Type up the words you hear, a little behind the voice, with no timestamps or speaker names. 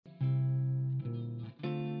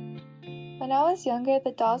When I was younger,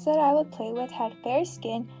 the dolls that I would play with had fair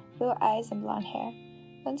skin, blue eyes, and blonde hair.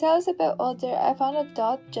 Once I was a bit older, I found a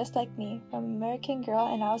doll just like me from American Girl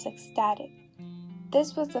and I was ecstatic.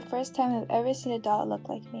 This was the first time I've ever seen a doll look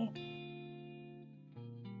like me.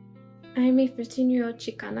 I am a 15-year-old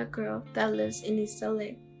Chicana girl that lives in East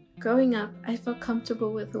LA. Growing up, I felt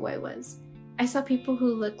comfortable with who I was. I saw people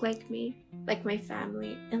who looked like me, like my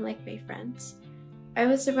family, and like my friends. I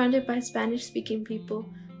was surrounded by Spanish-speaking people,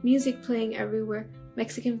 music playing everywhere,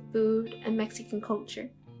 Mexican food, and Mexican culture.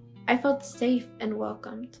 I felt safe and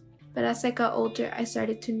welcomed. But as I got older, I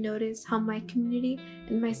started to notice how my community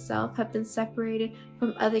and myself have been separated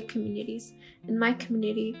from other communities. In my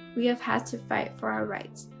community, we have had to fight for our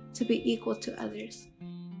rights, to be equal to others.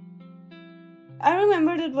 I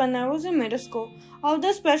remember that when I was in middle school, all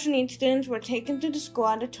the special needs students were taken to the school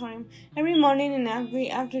auditorium every morning and every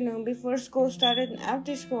afternoon before school started and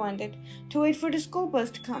after school ended to wait for the school bus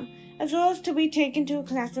to come, as well as to be taken to a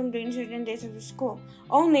classroom during certain days of the school,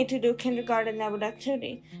 only to do kindergarten level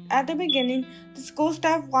activity. At the beginning, the school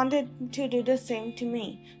staff wanted to do the same to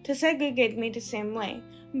me, to segregate me the same way.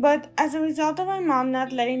 But as a result of my mom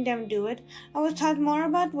not letting them do it, I was taught more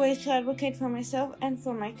about ways to advocate for myself and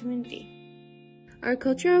for my community. Our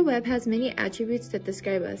cultural web has many attributes that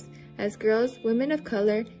describe us as girls, women of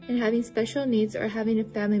color, and having special needs or having a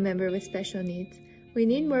family member with special needs. We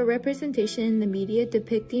need more representation in the media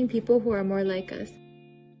depicting people who are more like us.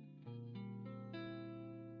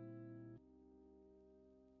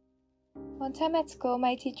 One time at school,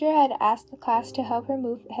 my teacher had asked the class to help her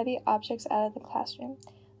move heavy objects out of the classroom.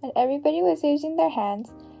 When everybody was using their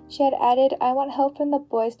hands, she had added, "I want help from the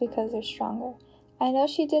boys because they're stronger." I know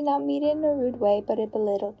she did not mean it in a rude way, but it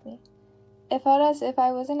belittled me. It felt as if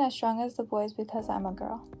I wasn't as strong as the boys because I'm a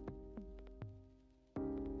girl.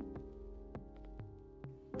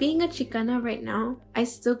 Being a Chicana right now, I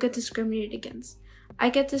still get discriminated against.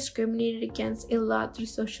 I get discriminated against a lot through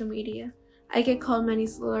social media. I get called many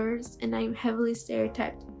slurs, and I am heavily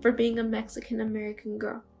stereotyped for being a Mexican American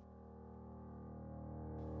girl.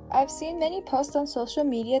 I've seen many posts on social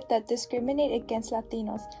media that discriminate against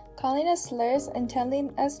Latinos, calling us slurs and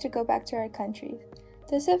telling us to go back to our country.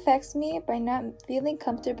 This affects me by not feeling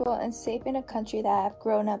comfortable and safe in a country that I have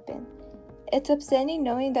grown up in. It's upsetting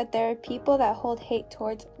knowing that there are people that hold hate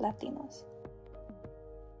towards Latinos.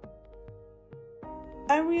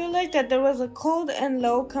 I realized that there was a cold and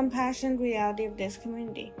low compassion reality of this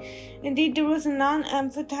community. Indeed, there was a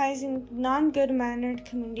non-empathizing, non-good-mannered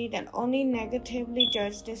community that only negatively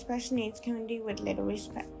judged the special needs community with little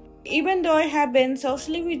respect. Even though I had been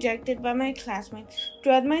socially rejected by my classmates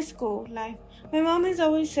throughout my school life, my mom has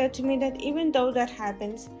always said to me that even though that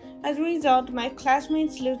happens, as a result, my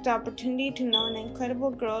classmates lose the opportunity to know an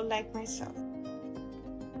incredible girl like myself.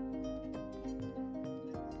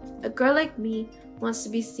 A girl like me wants to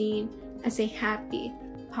be seen as a happy,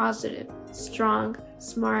 positive, strong,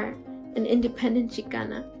 smart, and independent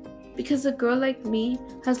Chicana, because a girl like me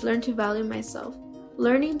has learned to value myself,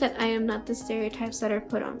 learning that I am not the stereotypes that are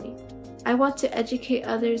put on me. I want to educate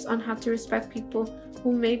others on how to respect people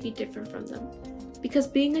who may be different from them, because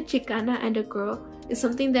being a Chicana and a girl is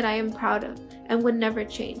something that I am proud of and would never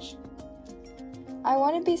change. I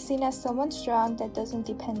want to be seen as someone strong that doesn't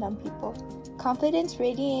depend on people, confidence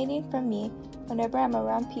radiating from me whenever I'm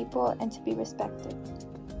around people, and to be respected.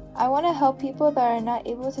 I want to help people that are not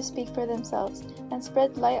able to speak for themselves and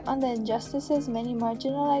spread light on the injustices many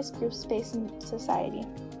marginalized groups face in society.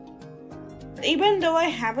 Even though I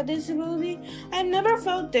have a disability, I've never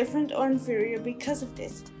felt different or inferior because of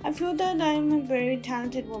this. I feel that I am a very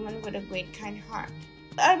talented woman with a great kind heart.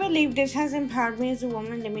 I believe this has empowered me as a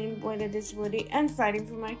woman living with a disability and fighting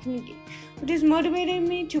for my community, which has motivated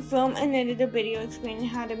me to film and edit a video explaining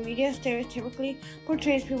how the media stereotypically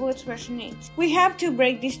portrays people with special needs. We have to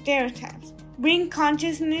break these stereotypes, bring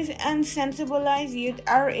consciousness and sensibilize youth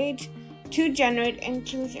our age to generate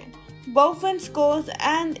inclusion, both in schools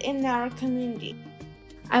and in our community.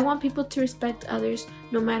 I want people to respect others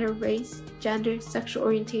no matter race, gender, sexual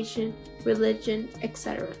orientation, religion,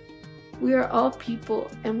 etc. We are all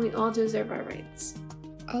people and we all deserve our rights.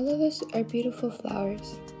 All of us are beautiful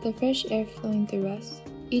flowers, the fresh air flowing through us.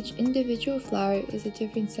 Each individual flower is a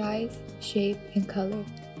different size, shape, and color,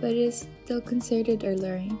 but it is still considered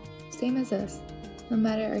alluring, same as us. No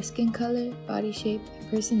matter our skin color, body shape,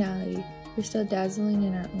 and personality, we're still dazzling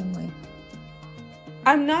in our own way.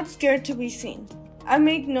 I'm not scared to be seen. I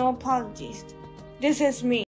make no apologies. This is me.